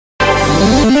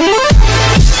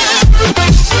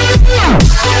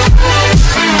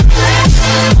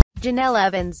Jenelle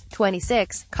Evans,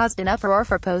 26, caused an uproar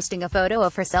for posting a photo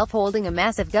of herself holding a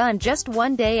massive gun just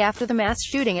one day after the mass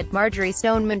shooting at Marjory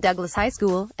Stoneman Douglas High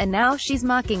School, and now she's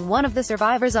mocking one of the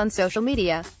survivors on social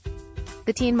media.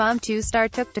 The Teen Mom 2 star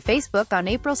took to Facebook on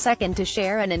April 2 to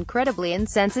share an incredibly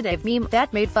insensitive meme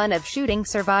that made fun of shooting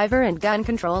survivor and gun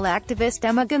control activist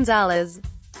Emma Gonzalez.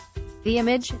 The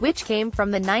image, which came from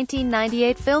the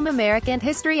 1998 film American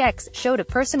History X, showed a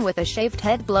person with a shaved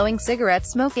head blowing cigarette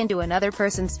smoke into another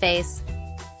person's face.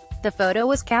 The photo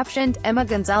was captioned, "Emma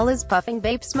Gonzalez puffing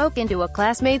vape smoke into a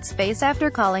classmate's face after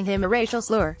calling him a racial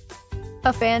slur."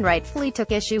 A fan rightfully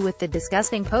took issue with the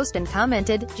disgusting post and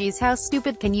commented, "Geez, how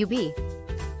stupid can you be?"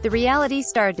 The reality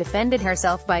star defended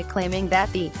herself by claiming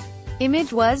that the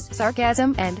image was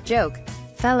sarcasm and joke.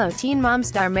 Fellow Teen Mom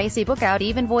star Macy Bookout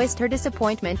even voiced her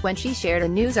disappointment when she shared a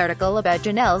news article about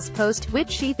Jenelle's post,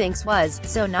 which she thinks was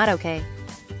so not okay.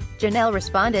 Jenelle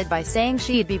responded by saying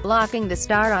she'd be blocking the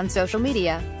star on social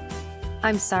media.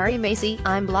 "I'm sorry Macy,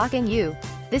 I'm blocking you.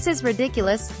 This is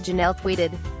ridiculous," Jenelle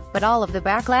tweeted. But all of the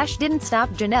backlash didn't stop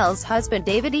Jenelle's husband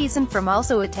David Eason from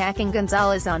also attacking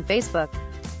Gonzalez on Facebook.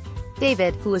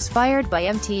 David, who was fired by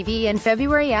MTV in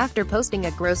February after posting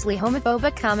a grossly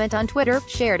homophobic comment on Twitter,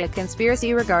 shared a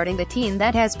conspiracy regarding the teen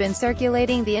that has been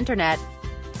circulating the internet.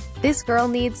 "This girl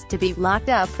needs to be locked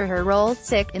up for her role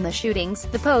in the shootings,"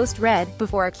 the post read,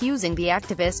 before accusing the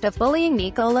activist of bullying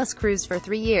Nicholas Cruz for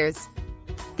 3 years.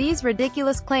 These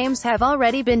ridiculous claims have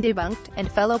already been debunked,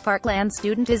 and fellow Parkland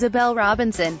student Isabel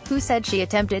Robinson, who said she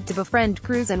attempted to befriend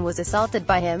Cruz and was assaulted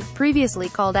by him, previously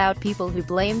called out people who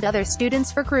blamed other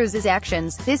students for Cruz's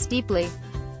actions. This deeply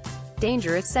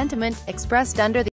dangerous sentiment, expressed under the